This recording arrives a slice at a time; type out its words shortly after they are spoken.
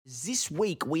This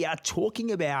week, we are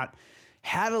talking about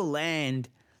how to land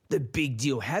the big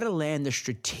deal, how to land the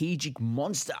strategic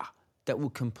monster that will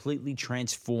completely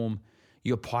transform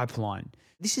your pipeline.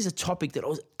 This is a topic that I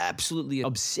was absolutely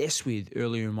obsessed with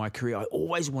earlier in my career. I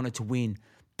always wanted to win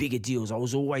bigger deals. I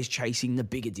was always chasing the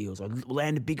bigger deals. I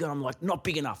land a bigger one. I'm like, not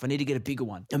big enough. I need to get a bigger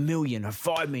one. $1 million, a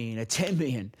 $5 million, a $10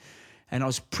 million. And I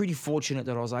was pretty fortunate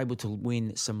that I was able to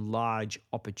win some large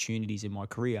opportunities in my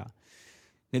career.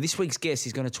 Now, this week's guest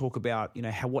is going to talk about,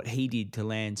 what he did to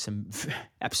land some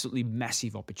absolutely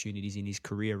massive opportunities in his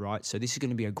career, right? So this is going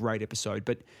to be a great episode.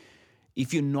 But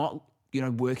if you're not,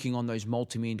 working on those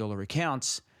multi-million dollar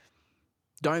accounts,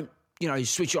 don't,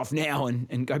 switch off now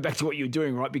and go back to what you're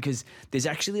doing, right? Because there's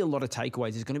actually a lot of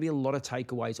takeaways. There's going to be a lot of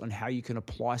takeaways on how you can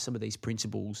apply some of these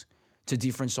principles to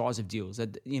different size of deals.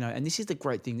 And this is the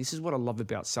great thing. This is what I love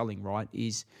about selling, right?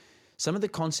 Is some of the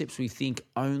concepts we think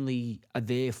only are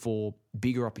there for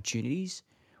bigger opportunities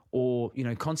or,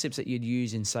 concepts that you'd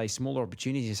use in, say, smaller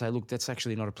opportunities. You say, look, that's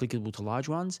actually not applicable to large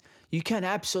ones. You can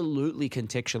absolutely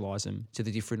contextualize them to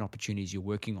the different opportunities you're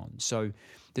working on. So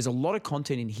there's a lot of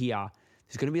content in here.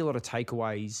 There's going to be a lot of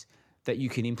takeaways that you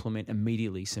can implement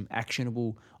immediately, some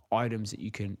actionable items that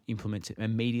you can implement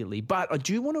immediately. But I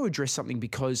do want to address something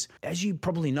because, as you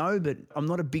probably know, but I'm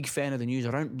not a big fan of the news.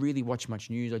 I don't really watch much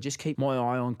news. I just keep my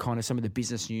eye on kind of some of the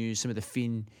business news, some of the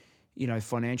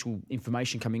financial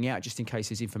information coming out, just in case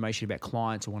there's information about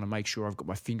clients. I want to make sure I've got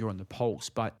my finger on the pulse.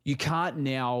 But you can't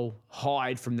now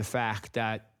hide from the fact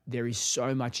that there is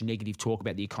so much negative talk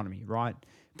about the economy, right?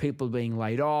 People being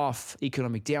laid off,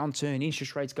 economic downturn,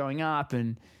 interest rates going up,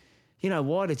 and you know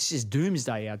what? It's just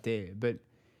doomsday out there. But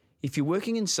if you're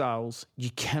working in sales,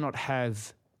 you cannot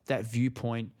have that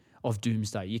viewpoint of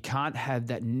doomsday. You can't have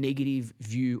that negative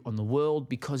view on the world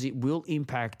because it will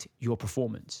impact your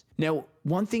performance. Now,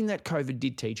 one thing that COVID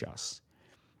did teach us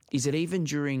is that even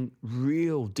during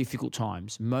real difficult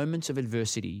times, moments of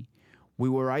adversity, we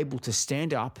were able to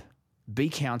stand up, be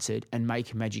counted, and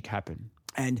make magic happen.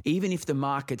 And even if the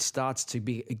market starts to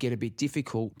get a bit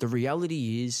difficult, the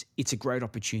reality is it's a great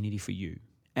opportunity for you.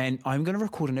 And I'm going to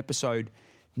record an episode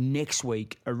next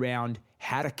week around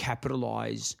how to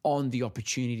capitalize on the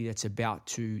opportunity that's about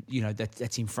to,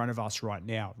 that's in front of us right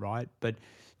now, right? But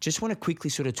just want to quickly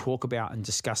sort of talk about and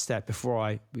discuss that before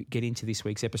I get into this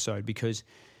week's episode, because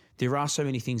there are so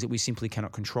many things that we simply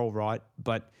cannot control, right?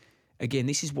 But again,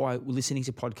 this is why listening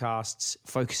to podcasts,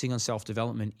 focusing on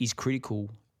self-development is critical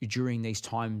during these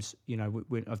times,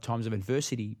 of times of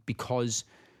adversity, because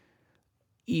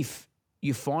if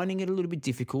you're finding it a little bit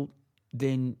difficult,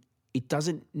 then it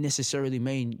doesn't necessarily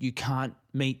mean you can't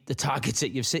meet the targets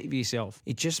that you've set for yourself.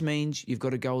 It just means you've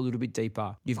got to go a little bit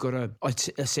deeper. You've got to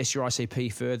assess your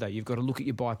ICP further. You've got to look at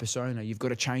your buyer persona. You've got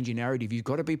to change your narrative. You've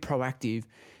got to be proactive.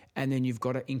 And then you've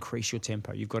got to increase your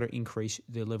tempo. You've got to increase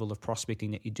the level of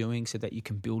prospecting that you're doing so that you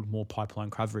can build more pipeline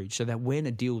coverage, so that when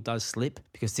a deal does slip,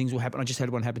 because things will happen. I just had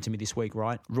one happen to me this week,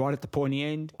 right? Right at the pointy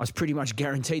end, I was pretty much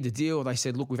guaranteed the deal. They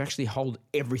said, look, we've actually held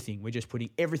everything. We're just putting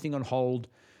everything on hold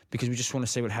because we just want to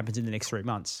see what happens in the next 3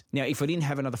 months. Now, if I didn't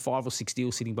have another 5 or 6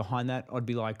 deals sitting behind that, I'd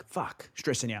be like, fuck,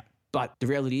 stressing out. But the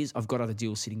reality is I've got other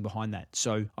deals sitting behind that.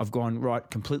 So I've gone, right,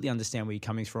 completely understand where you're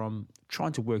coming from,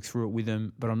 trying to work through it with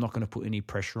them, but I'm not going to put any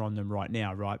pressure on them right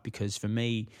now, right? Because for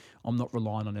me, I'm not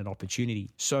relying on an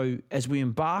opportunity. So as we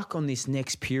embark on this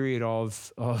next period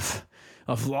of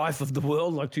life, of the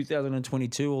world, like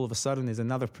 2022, all of a sudden there's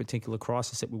another particular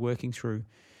crisis that we're working through.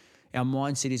 Our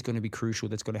mindset is going to be crucial.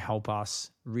 That's going to help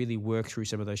us really work through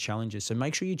some of those challenges. So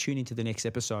make sure you tune into the next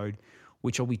episode,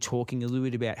 which I'll be talking a little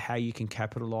bit about how you can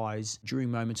capitalize during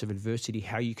moments of adversity,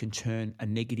 how you can turn a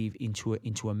negative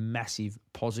into a massive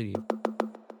positive.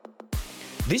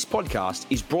 This podcast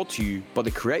is brought to you by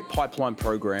the Create Pipeline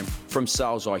program from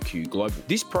Sales IQ Global.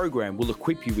 This program will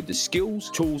equip you with the skills,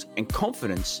 tools, and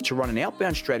confidence to run an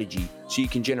outbound strategy so you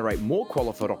can generate more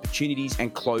qualified opportunities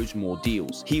and close more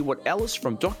deals. Hear what Alice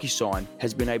from DocuSign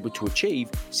has been able to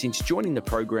achieve since joining the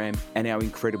program and our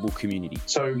incredible community.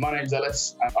 So my name's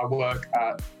Ellis and I work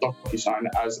at DocuSign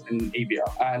as an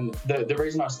EBR. And the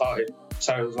reason I started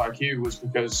Sales IQ was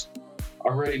because I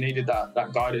really needed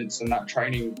that guidance and that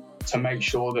training to make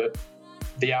sure that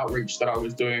the outreach that I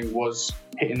was doing was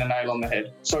hitting the nail on the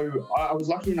head. So I was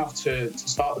lucky enough to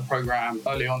start the program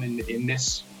early on in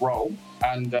this role.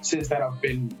 And since then, I've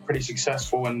been pretty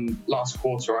successful. And last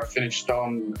quarter, I finished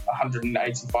on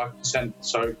 185%.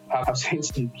 So I've seen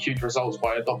some huge results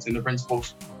by adopting the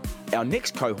principles. Our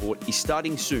next cohort is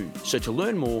starting soon, so to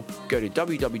learn more, go to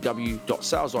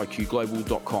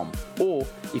www.salesiqglobal.com, or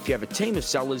if you have a team of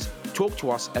sellers, talk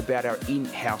to us about our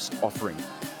in-house offering.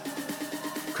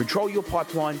 Control your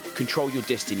pipeline, control your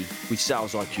destiny with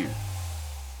Sales IQ.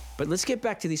 But let's get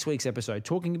back to this week's episode,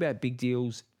 talking about big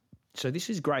deals. So this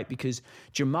is great because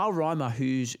Jamal Reimer,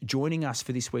 who's joining us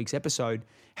for this week's episode,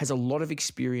 has a lot of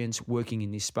experience working in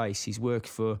this space. He's worked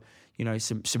for,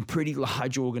 some pretty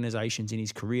large organizations in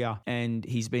his career, and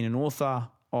he's been an author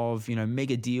of,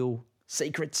 Mega Deal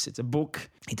Secrets. It's a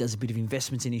book. He does a bit of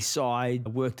investments in his side.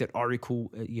 Worked at Oracle,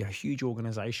 a huge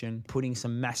organization, putting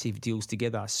some massive deals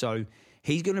together. So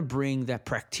he's going to bring that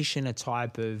practitioner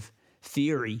type of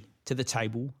theory to the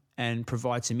table and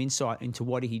provide some insight into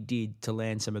what he did to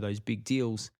land some of those big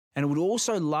deals. And I would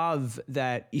also love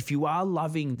that if you are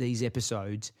loving these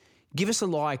episodes, give us a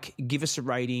like, give us a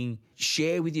rating,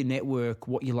 share with your network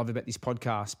what you love about this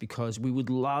podcast, because we would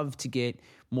love to get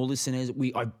more listeners.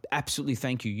 I absolutely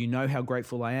thank you. You know how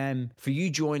grateful I am for you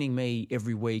joining me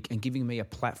every week and giving me a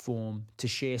platform to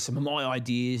share some of my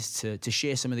ideas, to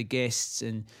share some of the guests,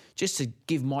 and just to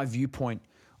give my viewpoint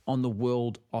on the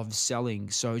world of selling.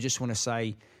 So I just want to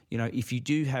say, if you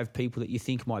do have people that you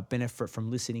think might benefit from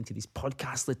listening to this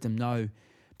podcast, let them know.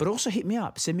 But also hit me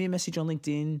up. Send me a message on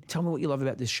LinkedIn. Tell me what you love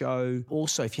about this show.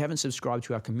 Also, if you haven't subscribed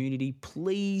to our community,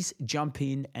 please jump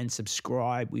in and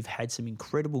subscribe. We've had some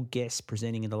incredible guests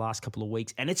presenting in the last couple of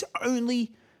weeks, and it's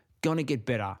only going to get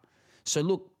better. So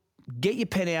look, get your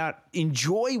pen out.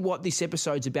 Enjoy what this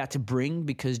episode's about to bring,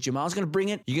 because Jamal's going to bring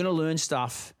it. You're going to learn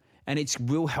stuff, and it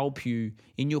will help you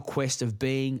in your quest of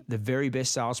being the very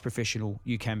best sales professional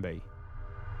you can be.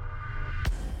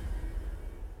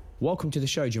 Welcome to the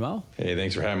show, Jamal. Hey,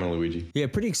 thanks for having me, Luigi. Yeah,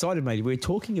 pretty excited, mate. We're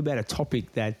talking about a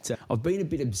topic that I've been a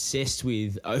bit obsessed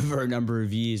with over a number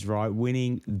of years, right?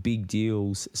 Winning big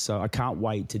deals. So I can't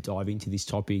wait to dive into this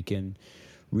topic and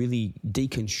really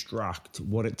deconstruct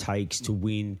what it takes to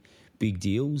win big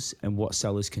deals and what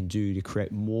sellers can do to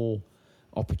create more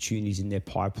opportunities in their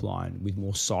pipeline, with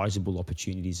more sizable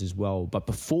opportunities as well. But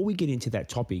before we get into that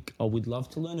topic, I would love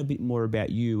to learn a bit more about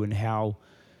you and how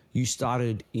you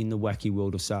started in the wacky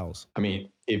world of sales. I mean,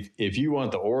 if you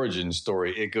want the origin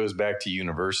story, it goes back to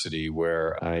university,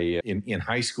 where in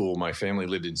high school, my family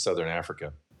lived in Southern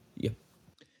Africa. Yep.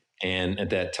 And at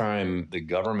that time, the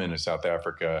government of South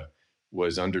Africa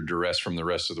was under duress from the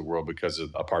rest of the world because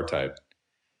of apartheid.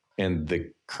 And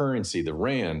the currency, the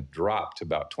rand, dropped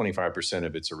about 25%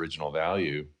 of its original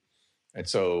value. And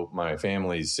so my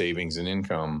family's savings and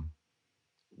income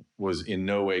was in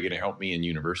no way going to help me in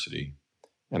university.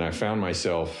 And I found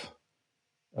myself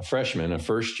a freshman, a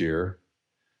first year,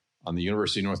 on the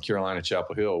University of North Carolina,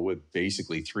 Chapel Hill, with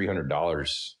basically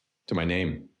 $300 to my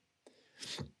name.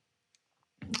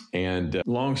 And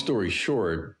long story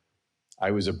short,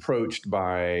 I was approached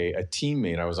by a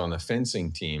teammate. I was on the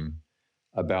fencing team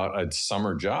about a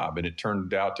summer job, and it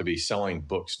turned out to be selling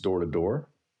books door to door.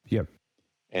 Yep.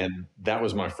 And that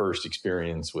was my first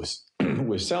experience with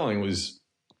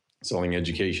selling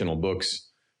educational books,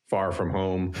 far from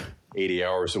home, 80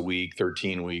 hours a week,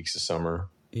 13 weeks a summer.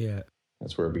 Yeah.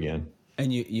 That's where it began.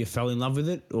 And you fell in love with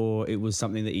it, or it was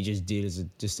something that you just did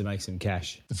just to make some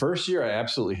cash? The first year, I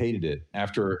absolutely hated it.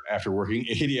 After working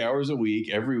 80 hours a week,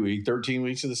 every week, 13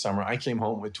 weeks of the summer, I came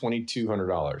home with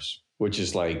 $2,200, which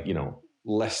is like,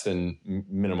 less than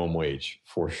minimum wage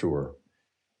for sure.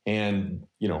 And,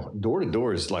 door to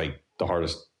door is like the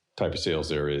hardest type of sales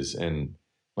there is. And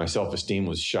my self-esteem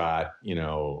was shot.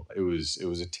 It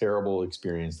was a terrible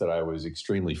experience that I was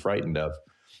extremely frightened of.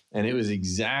 And it was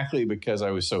exactly because I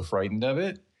was so frightened of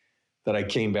it that I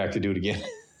came back to do it again.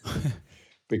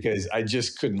 Because I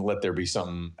just couldn't let there be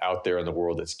something out there in the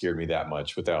world that scared me that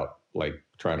much without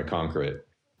trying to conquer it.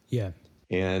 Yeah.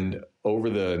 And over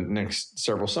the next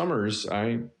several summers,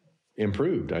 I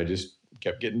improved. I just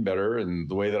kept getting better. And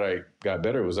the way that I got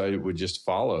better was I would just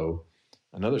follow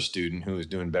another student who was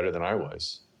doing better than I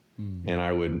was. And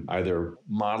I would either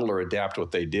model or adapt what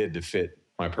they did to fit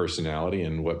my personality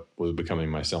and what was becoming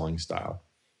my selling style.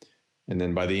 And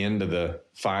then by the end of the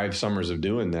 5 summers of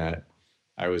doing that,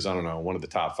 I was, one of the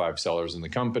top 5 sellers in the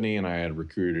company, and I had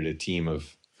recruited a team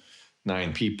of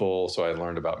 9 people. So I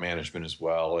learned about management as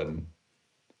well. And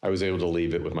I was able to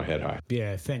leave it with my head high.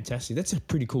 Yeah, fantastic. That's a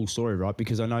pretty cool story, right?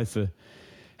 Because I know, for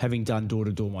having done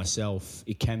door-to-door myself,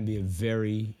 it can be a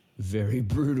very, very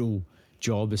brutal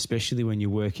job, especially when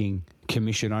you're working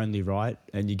commission only, right?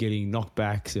 And you're getting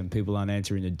knockbacks and people aren't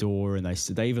answering the door, and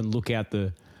they even look out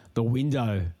the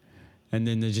window and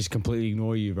then they just completely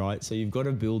ignore you, right? So you've got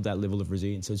to build that level of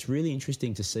resilience. So it's really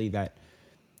interesting to see that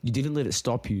you didn't let it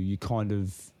stop you. You kind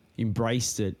of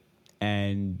embraced it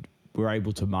and were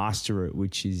able to master it,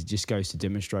 which just goes to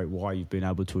demonstrate why you've been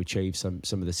able to achieve some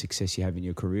of the success you have in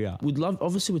your career.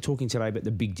 Obviously we're talking today about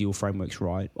the big deal frameworks,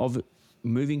 right?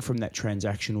 moving from that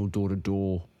transactional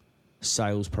door-to-door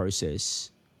sales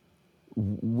process,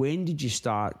 when did you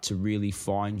start to really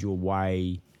find your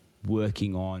way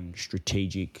working on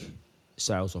strategic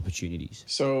sales opportunities?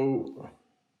 So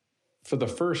for the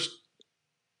first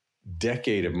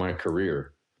decade of my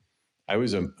career, I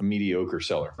was a mediocre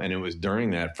seller. And it was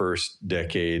during that first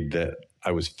decade that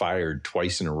I was fired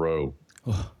twice in a row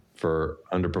for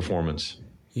underperformance.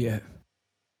 Yeah.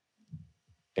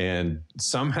 And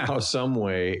somehow, some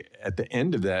way, at the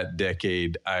end of that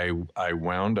decade, I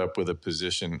wound up with a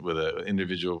position, with an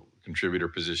individual contributor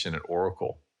position at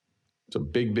Oracle. It's a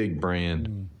big, big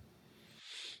brand.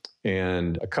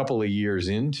 And a couple of years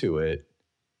into it,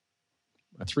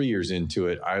 3 years into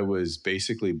it, I was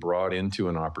basically brought into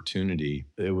an opportunity.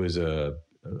 It was a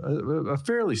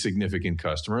fairly significant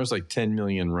customer. It was like 10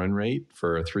 million run rate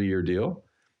for a 3-year deal,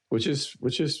 which is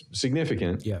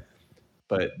significant. Yeah.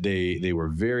 But they were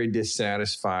very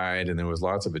dissatisfied, and there was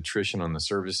lots of attrition on the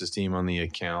services team on the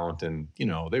account, and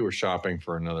they were shopping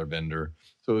for another vendor.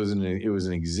 So it was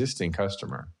an existing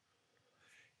customer,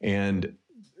 and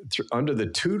under the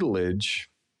tutelage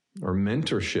or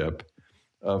mentorship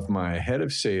of my head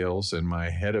of sales and my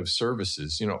head of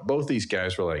services, both these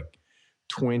guys were like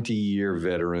 20-year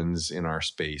veterans in our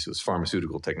space. It was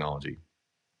pharmaceutical technology,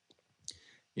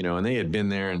 and they had been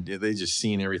there and they just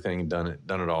seen everything and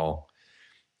done it all.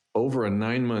 Over a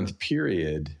 9-month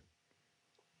period,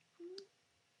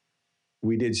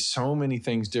 we did so many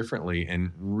things differently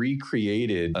and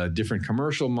recreated a different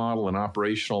commercial model, an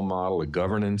operational model, a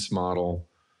governance model,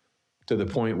 to the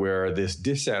point where this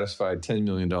dissatisfied $10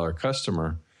 million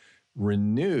customer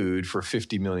renewed for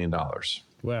 $50 million.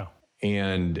 Wow.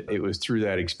 And it was through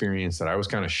that experience that I was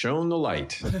kind of shown the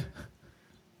light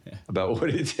about what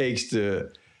it takes to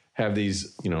have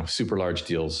these, super large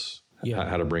deals,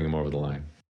 how to bring them over the line.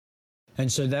 And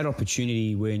so that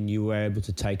opportunity when you were able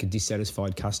to take a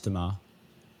dissatisfied customer,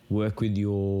 work with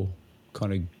your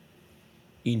kind of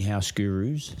in-house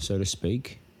gurus, so to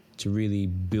speak, to really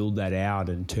build that out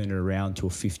and turn it around to a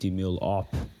 50 mil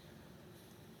op.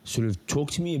 Sort of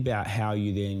talk to me about how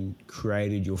you then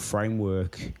created your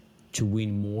framework to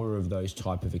win more of those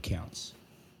type of accounts.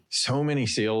 So many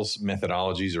sales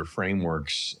methodologies or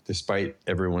frameworks, despite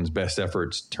everyone's best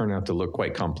efforts, turn out to look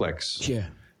quite complex. Yeah.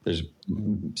 There's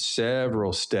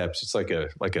several steps. It's like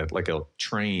a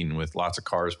train with lots of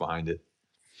cars behind it.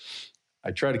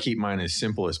 I try to keep mine as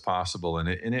simple as possible, and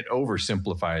it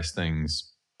oversimplifies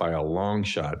things by a long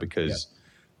shot because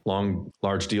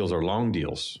large deals are long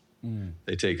deals.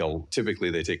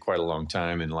 Typically they take quite a long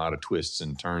time and a lot of twists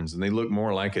and turns, and they look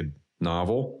more like a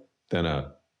novel than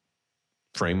a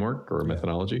framework or a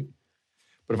methodology.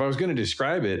 But if I was going to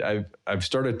describe it, I've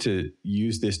started to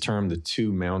use this term, the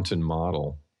 2-mountain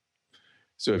model.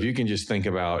 So if you can just think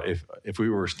about if we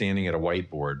were standing at a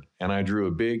whiteboard and I drew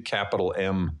a big capital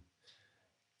M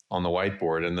on the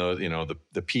whiteboard, and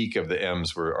the peak of the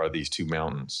M's are these 2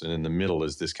 mountains, and in the middle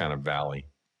is this kind of valley.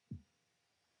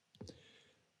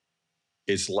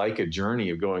 It's like a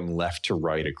journey of going left to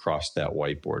right across that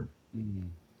whiteboard.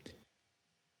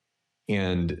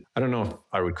 And I don't know if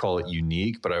I would call it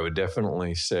unique, but I would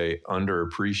definitely say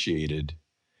underappreciated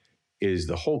is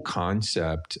the whole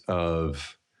concept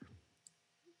of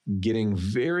getting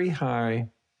very high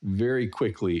very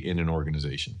quickly in an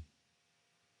organization.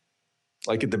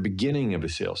 Like at the beginning of a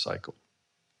sales cycle.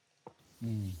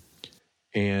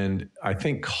 And I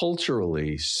think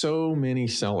culturally, so many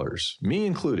sellers, me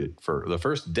included, for the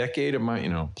first decade of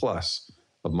my, plus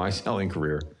of my selling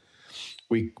career,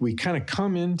 we kind of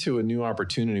come into a new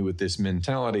opportunity with this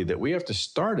mentality that we have to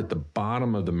start at the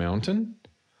bottom of the mountain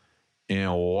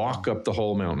and walk up the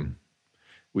whole mountain.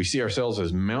 We see ourselves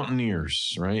as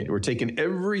mountaineers, right? We're taking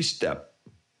every step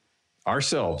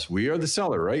ourselves. We are the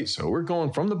seller, right? So we're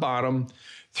going from the bottom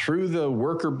through the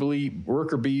worker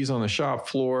bees on the shop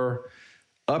floor,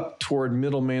 up toward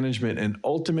middle management, and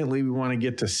ultimately we want to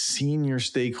get to senior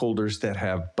stakeholders that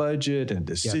have budget and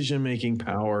decision-making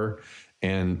power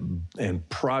and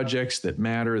projects that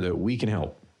matter that we can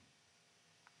help.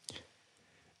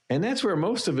 And that's where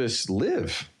most of us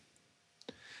live.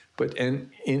 But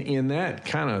in that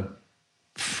kind of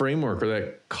framework or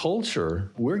that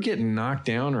culture, we're getting knocked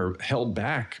down or held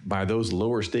back by those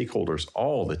lower stakeholders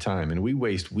all the time. And we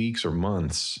waste weeks or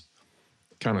months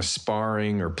kind of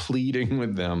sparring or pleading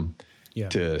with them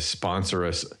to sponsor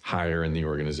us higher in the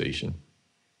organization.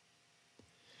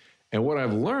 And what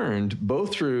I've learned,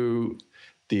 both through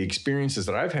the experiences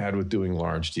that I've had with doing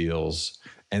large deals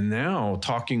and now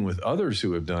talking with others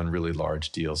who have done really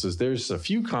large deals, is there's a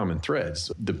few common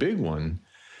threads. The big one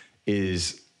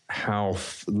is how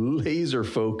laser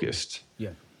focused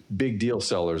big deal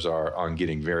sellers are on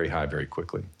getting very high very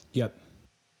quickly. Yep.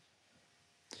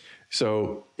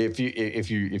 So if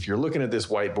you're looking at this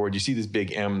whiteboard, you see this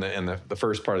big M, and the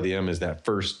first part of the M is that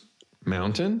first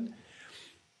mountain.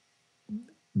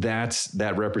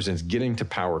 That represents getting to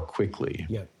power quickly.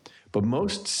 Yep. But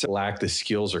most lack the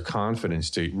skills or confidence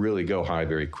to really go high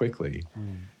very quickly.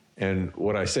 And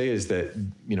what I say is that,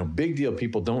 big deal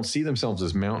people don't see themselves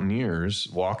as mountaineers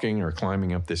walking or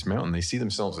climbing up this mountain. They see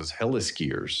themselves as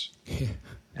heliskiers.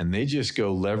 And they just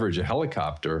go leverage a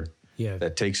helicopter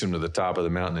that takes them to the top of the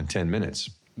mountain in 10 minutes.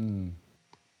 Then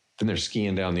they're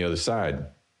skiing down the other side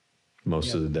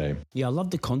most of the day. Yeah, I love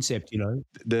the concept,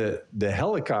 The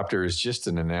helicopter is just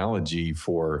an analogy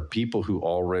for people who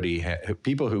already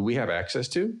people who we have access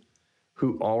to,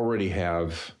 who already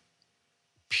have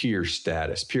peer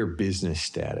business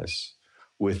status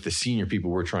with the senior people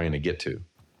we're trying to get to.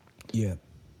 Yeah.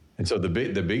 And so the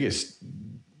biggest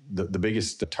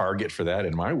target for that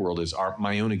in my world is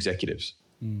my own executives.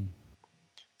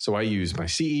 So I use my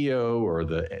CEO or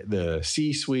the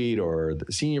C-suite or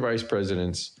the senior vice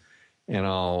presidents, and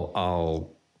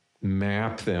I'll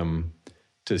map them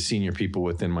to senior people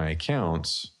within my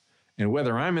accounts. And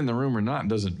whether I'm in the room or not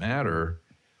doesn't matter.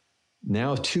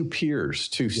 Now two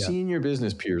senior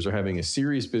business peers are having a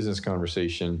serious business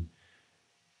conversation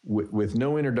with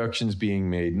no introductions being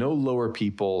made, no lower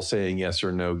people saying yes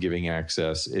or no, giving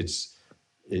access. It's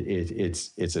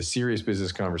a serious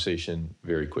business conversation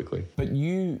very quickly. But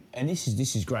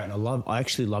this is great. And I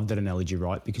actually love that analogy,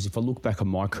 right? Because if I look back on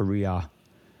my career,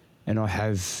 and I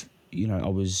have, I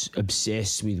was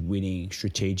obsessed with winning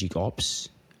strategic ops,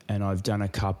 and I've done a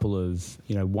couple of,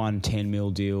 one 10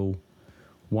 mil deal,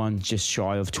 one just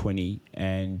shy of 20.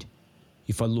 And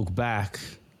if I look back,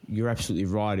 you're absolutely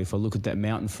right. If I look at that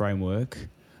mountain framework,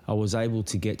 I was able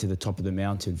to get to the top of the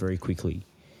mountain very quickly.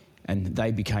 And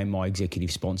they became my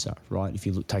executive sponsor, right? If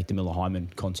you take the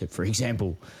Miller-Hyman concept, for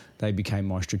example, they became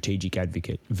my strategic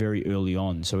advocate very early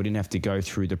on. So I didn't have to go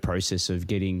through the process of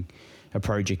getting a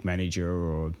project manager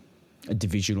or a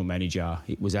divisional manager.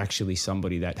 It was actually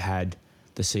somebody that had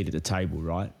the seat at the table,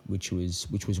 right? Which was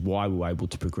why we were able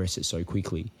to progress it so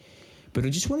quickly. But I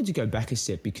just wanted to go back a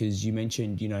step because you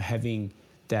mentioned, having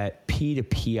that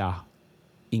peer-to-peer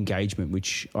engagement,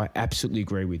 which I absolutely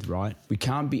agree with, right? We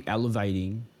can't be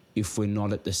elevating if we're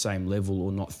not at the same level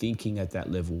or not thinking at that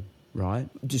level, right?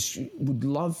 Just would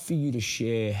love for you to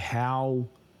share how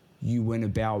you went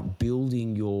about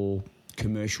building your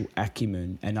commercial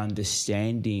acumen and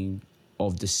understanding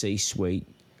of the C-suite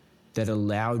that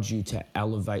allowed you to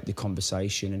elevate the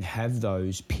conversation and have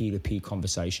those peer-to-peer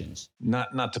conversations.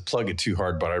 Not to plug it too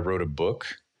hard, but I wrote a book.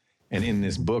 And in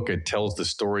this book, it tells the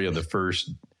story of the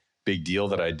first big deal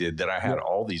that I did, that I had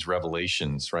all these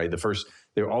revelations, right?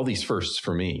 There were all these firsts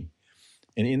for me.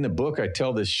 And in the book, I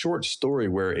tell this short story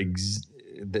where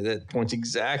that points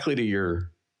exactly to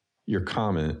your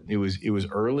comment. It was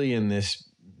early in this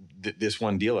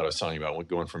one deal that I was telling you about,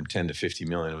 going from 10 to 50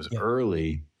 million. It was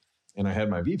early, and I had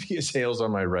my VP of sales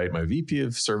on my right, my VP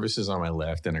of services on my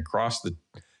left, and across the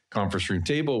conference room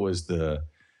table was the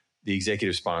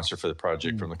executive sponsor for the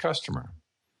project from the customer.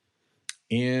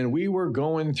 And we were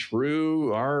going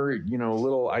through our,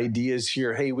 little ideas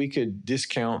here. Hey, we could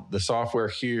discount the software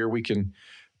here. We can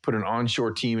put an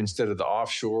onshore team instead of the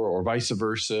offshore, or vice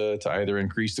versa, to either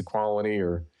increase the quality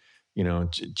or,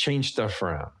 change stuff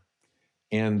around.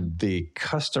 And the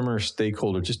customer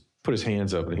stakeholder just put his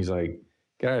hands up and he's like,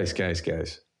 guys,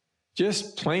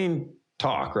 just plain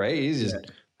talk, right? He's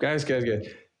just, guys.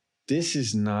 This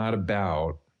is not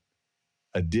about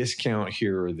a discount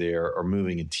here or there or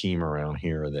moving a team around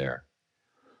here or there.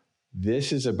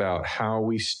 This is about how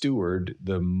we steward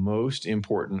the most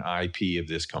important IP of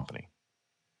this company.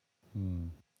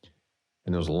 And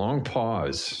there was a long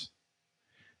pause.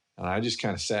 And I just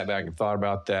kind of sat back and thought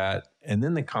about that. And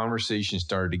then the conversation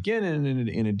started again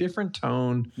in a different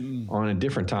tone on a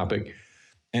different topic.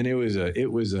 And it was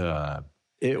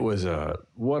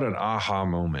what an aha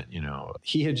moment,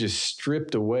 He had just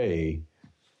stripped away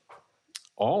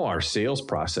all our sales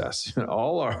process,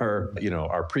 all our,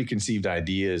 our preconceived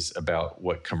ideas about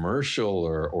what commercial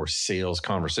or sales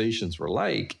conversations were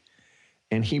like.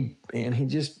 And he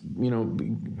just,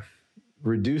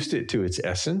 reduced it to its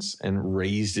essence and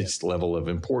raised its level of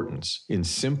importance in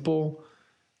simple,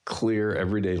 clear,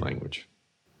 everyday language.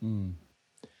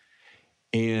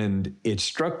 And it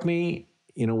struck me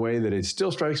in a way that it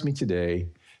still strikes me today.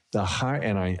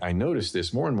 I notice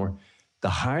this more and more, the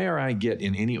higher I get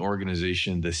in any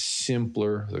organization, the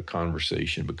simpler the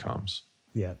conversation becomes.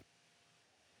 Yeah.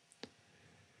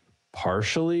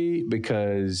 Partially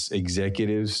because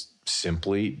executives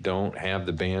simply don't have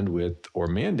the bandwidth or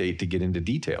mandate to get into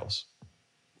details.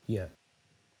 Yeah.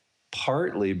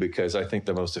 Partly because I think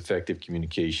the most effective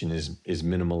communication is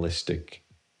minimalistic.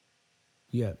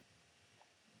 Yeah.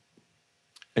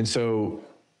 And so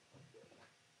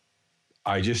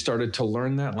I just started to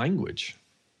learn that language.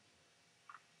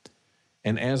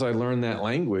 And as I learned that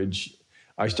language,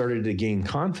 I started to gain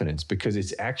confidence because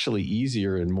it's actually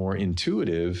easier and more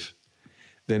intuitive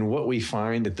than what we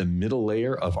find at the middle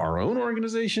layer of our own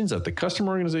organizations, at the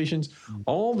customer organizations.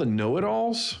 All the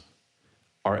know-it-alls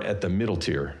are at the middle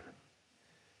tier.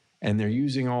 And they're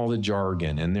using all the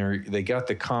jargon, and they got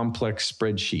the complex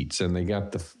spreadsheets, and they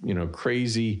got the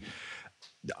crazy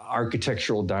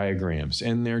architectural diagrams,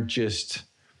 and they're just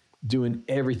doing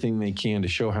everything they can to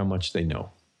show how much they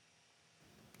know.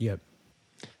 Yep.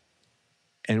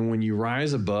 And when you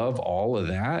rise above all of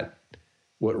that,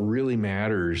 what really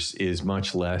matters is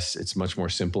much less. It's much more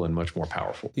simple and much more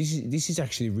powerful. This is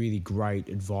actually really great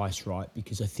advice, right?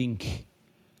 Because I think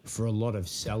for a lot of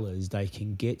sellers, they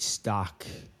can get stuck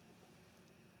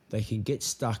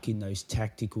in those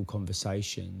tactical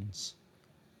conversations.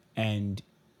 And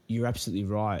you're absolutely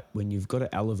right. When you've got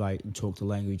to elevate and talk the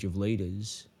language of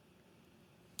leaders,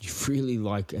 you really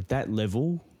at that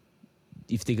level,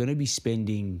 if they're going to be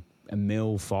spending $1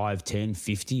 million, 5, 10,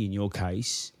 50 in your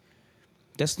case,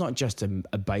 that's not just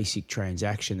a basic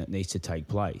transaction that needs to take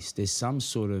place. There's some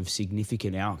sort of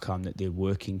significant outcome that they're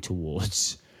working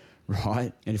towards,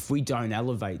 right? And if we don't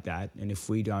elevate that, and if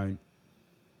we don't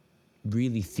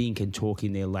really think and talk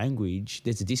in their language,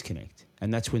 there's a disconnect.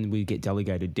 And that's when we get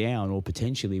delegated down, or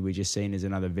potentially we're just seen as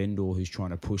another vendor who's trying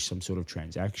to push some sort of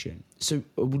transaction. So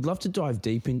I would love to dive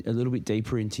a little bit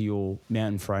deeper into your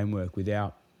mountain framework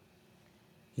without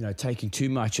taking too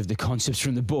much of the concepts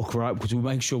from the book, right? Because we'll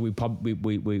make sure we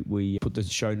put the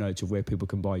show notes of where people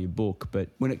can buy your book. But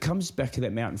when it comes back to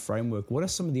that mountain framework, what are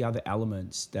some of the other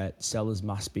elements that sellers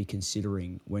must be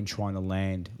considering when trying to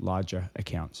land larger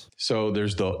accounts? So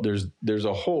there's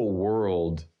a whole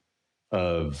world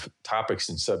of topics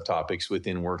and subtopics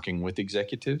within working with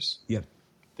executives. Yep.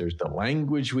 There's the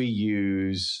language we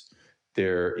use.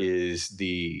 There's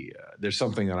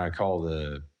something that I call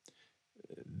the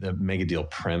mega deal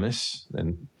premise.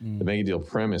 And the mega deal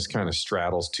premise kind of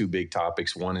straddles two big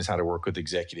topics. One is how to work with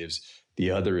executives.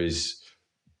 The other is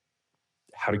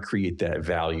how to create that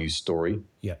value story.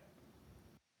 Yeah.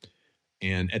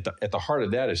 And at the heart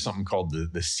of that is something called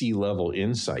the C-level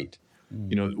insight.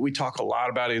 We talk a lot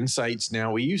about insights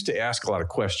now. We used to ask a lot of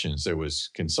questions. There was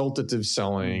consultative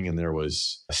selling, and there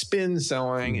was spin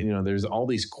selling. And, there's all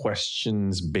these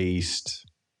questions-based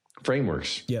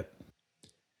frameworks. Yep.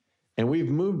 And we've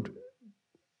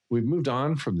moved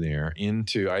on from there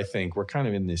into, I think, we're kind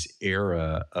of in this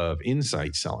era of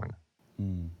insight selling.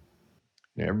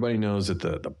 Everybody knows that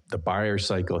the buyer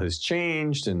cycle has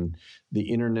changed, and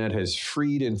the internet has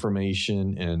freed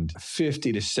information, and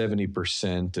 50 to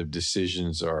 70% of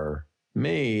decisions are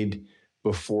made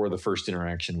before the first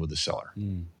interaction with the seller.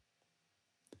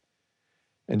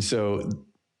 And so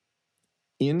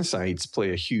insights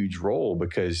play a huge role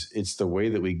because it's the way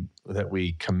that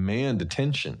we command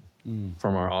attention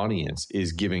from our audience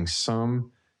is giving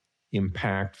some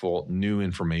impactful new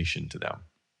information to them.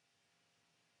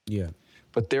 Yeah.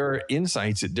 But there are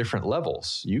insights at different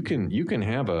levels. You can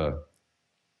have a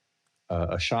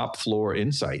shop floor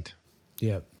insight.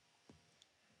 Yeah.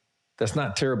 That's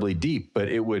not terribly deep, but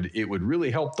it would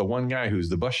really help the one guy who's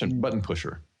the button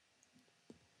pusher.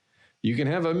 You can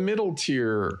have a middle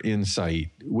tier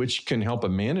insight, which can help a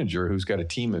manager who's got a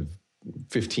team of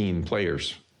 15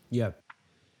 players. Yeah.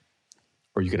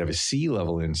 Or you could have a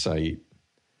C-level insight,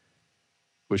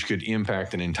 which could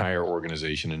impact an entire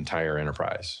organization, entire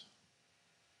enterprise.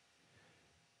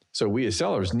 So we as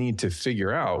sellers need to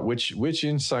figure out which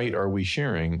insight are we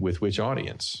sharing with which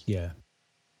audience. Yeah.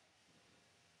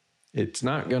 It's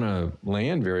not going to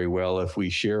land very well if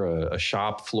we share a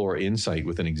shop floor insight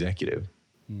with an executive.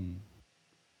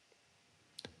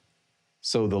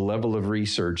 So the level of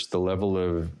research, the level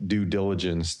of due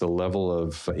diligence, the level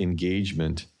of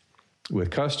engagement with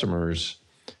customers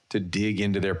to dig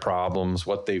into their problems,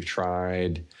 what they've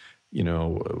tried,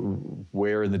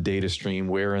 where in the data stream,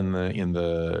 where in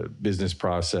the business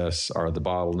process are the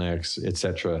bottlenecks, et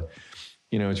cetera.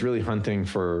 It's really hunting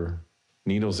for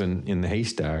needles in the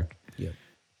haystack. Yeah.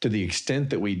 To the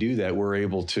extent that we do that, we're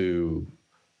able to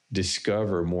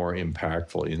discover more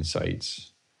impactful insights.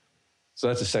 So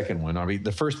that's the second one. I mean,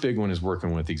 the first big one is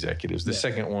working with executives. The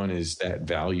second one is that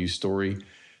value story.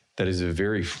 That is a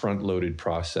very front-loaded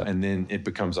process. And then it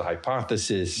becomes a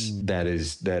hypothesis that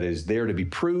is there to be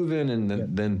proven.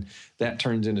 And then that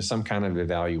turns into some kind of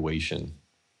evaluation.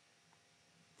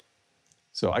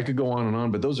 So I could go on and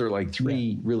on, but those are like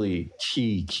three really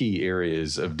key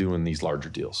areas of doing these larger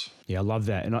deals. Yeah, I love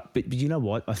that. But you know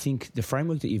what? I think the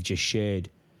framework that you've just shared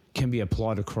can be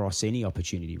applied across any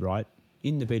opportunity, right?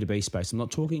 In the B2B space. I'm not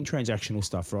talking transactional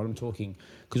stuff, right? I'm talking,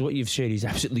 because what you've shared is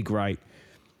absolutely great.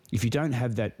 If you don't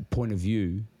have that point of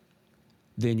view,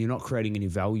 then you're not creating any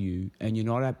value, and you're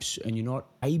not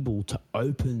able to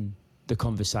open the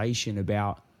conversation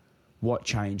about what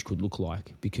change could look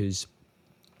like. Because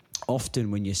often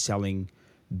when you're selling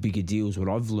bigger deals, what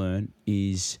I've learned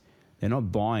is they're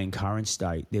not buying current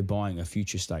state, they're buying a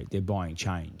future state, they're buying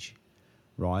change,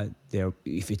 right?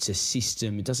 If it's a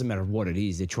system, it doesn't matter what it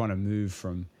is, they're trying to move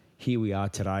from here we are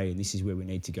today and this is where we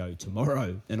need to go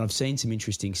tomorrow. And I've seen some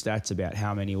interesting stats about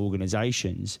how many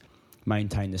organizations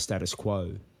maintain the status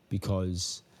quo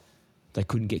because they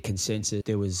couldn't get consensus.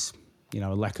 There was,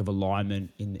 a lack of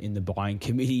alignment in the buying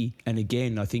committee. And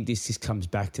again, I think this just comes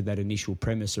back to that initial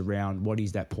premise around what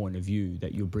is that point of view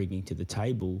that you're bringing to the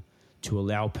table to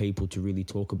allow people to really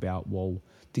talk about, well,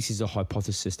 this is a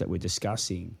hypothesis that we're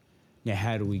discussing. Now,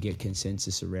 how do we get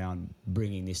consensus around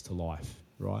bringing this to life,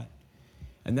 right?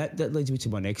 And that leads me to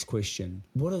my next question.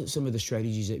 What are some of the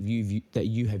strategies that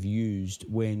you have used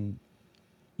when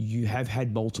you have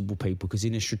had multiple people? Because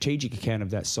in a strategic account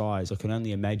of that size, I can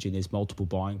only imagine there's multiple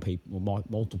buying people or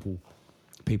multiple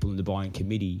people in the buying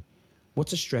committee.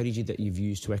 What's a strategy that you've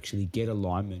used to actually get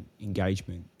alignment,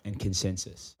 engagement, and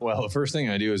consensus? Well, the first thing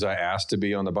I do is I ask to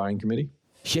be on the buying committee.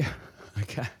 Yeah.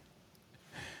 Okay.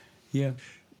 Yeah.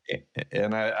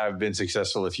 And I've been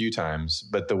successful a few times,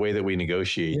 but the way that we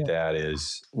negotiate that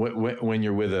is when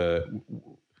you're with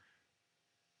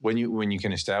when you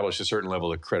can establish a certain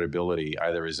level of credibility,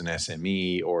 either as an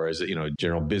SME or as a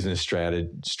general business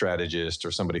strategist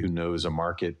or somebody who knows a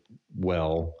market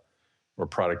well or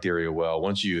product area well.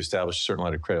 Once you establish a certain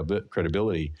level of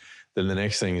credibility, then the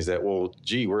next thing is that, well,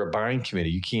 gee, we're a buying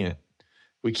committee.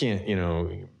 We can't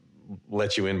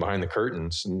let you in behind the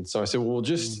curtains. And so I said, well,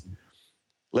 just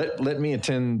let me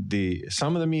attend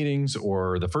some of the meetings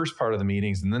or the first part of the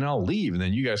meetings, and then I'll leave, and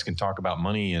then you guys can talk about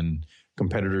money and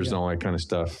competitors and all that kind of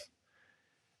stuff.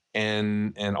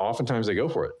 And oftentimes they go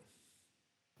for it.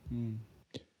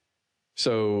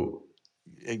 So,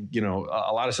 a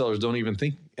lot of sellers don't even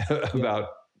think about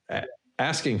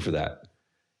asking for that,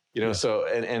 so,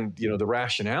 and the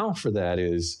rationale for that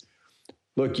is,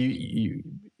 look, you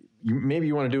maybe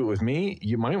you want to do it with me,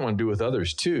 you might want to do it with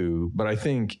others too. But I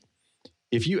think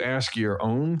if you ask your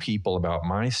own people about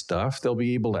my stuff, they'll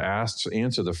be able to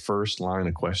answer the first line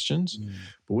of questions.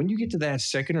 But when you get to that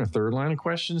second or third line of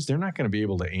questions, they're not going to be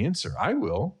able to answer. I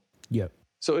will. Yep.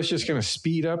 So it's just going to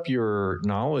speed up your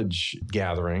knowledge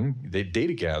gathering, the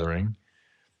data gathering,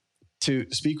 to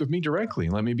speak with me directly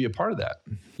and let me be a part of that.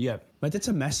 Yeah. But that's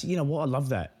a massive, I love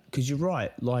that because you're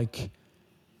right. Like,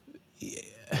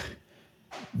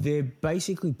 they're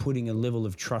basically putting a level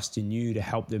of trust in you to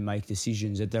help them make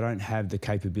decisions that they don't have the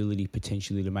capability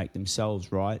potentially to make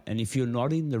themselves, right? And if you're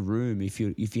not in the room, if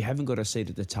you haven't got a seat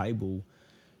at the table,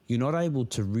 you're not able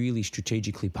to really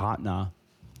strategically partner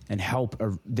and help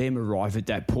them arrive at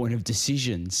that point of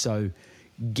decision. So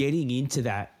getting into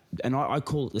that, and I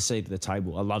call it the seat at the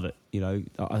table. I love it.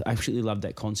 I absolutely love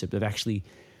that concept of actually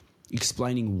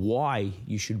explaining why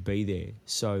you should be there.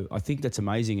 So I think that's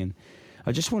amazing. And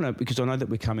I just want to, because I know that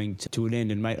we're coming to an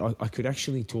end, and mate, I could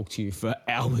actually talk to you for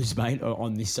hours, mate,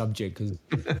 on this subject because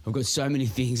I've got so many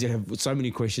things so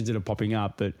many questions that are popping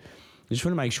up. But I just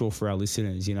want to make sure for our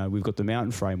listeners, we've got the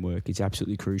mountain framework. It's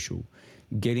absolutely crucial.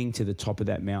 Getting to the top of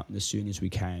that mountain as soon as we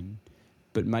can,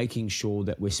 but making sure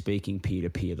that we're speaking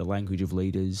peer-to-peer, the language of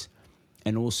leaders,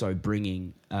 and also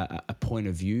bringing a point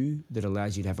of view that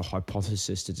allows you to have a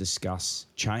hypothesis to discuss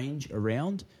change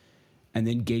around. And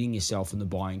then getting yourself in the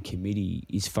buying committee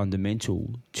is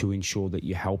fundamental to ensure that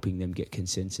you're helping them get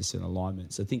consensus and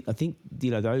alignment. So I think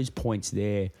those points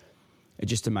there are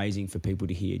just amazing for people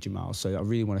to hear, Jamal. So I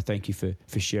really want to thank you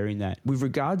for sharing that. With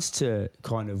regards to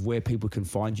kind of where people can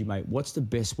find you, mate, what's the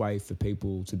best way for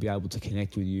people to be able to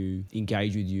connect with you,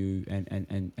 engage with you,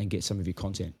 and get some of your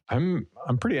content? I'm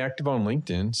pretty active on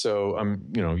LinkedIn, so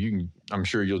I'm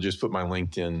sure you'll just put my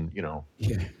LinkedIn,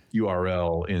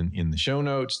 URL in the show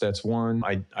notes. That's one.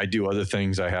 I do other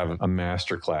things. I have a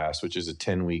masterclass, which is a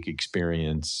 10-week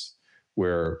experience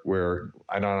where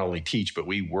I not only teach, but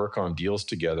we work on deals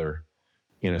together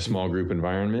in a small group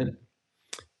environment.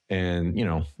 And,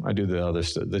 I do the other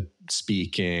stuff, the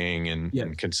speaking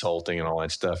and consulting and all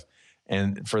that stuff.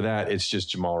 And for that, it's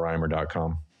just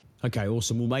jamalreimer.com. Okay,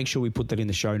 awesome. We'll make sure we put that in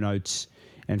the show notes.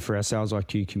 And for our Sales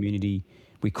IQ community,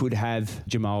 we could have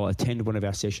Jamal attend one of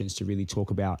our sessions to really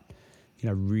talk about,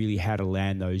 really how to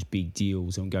land those big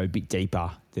deals and go a bit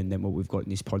deeper than what we've got in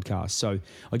this podcast. So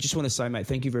I just want to say, mate,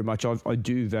 thank you very much. I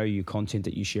do value your content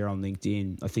that you share on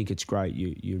LinkedIn. I think it's great.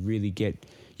 You really get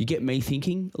me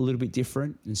thinking a little bit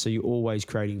different, and so you're always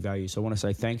creating value. So I want to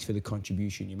say thanks for the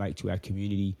contribution you make to our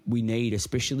community. We need,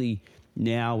 especially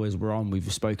now as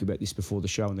we've spoke about this before the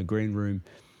show in the green room,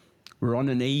 we're on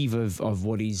an eve of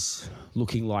what is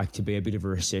looking like to be a bit of a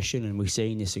recession, and we're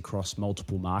seeing this across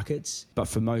multiple markets. But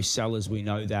for most sellers, we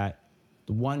know that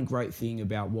the one great thing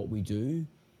about what we do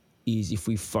is if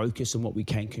we focus on what we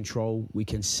can control, we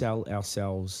can sell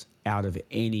ourselves out of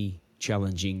any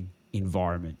challenging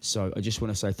environment. So I just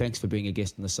want to say thanks for being a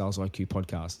guest on the Sales IQ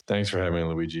podcast. Thanks for having me,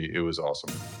 Luigi. It was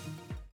awesome.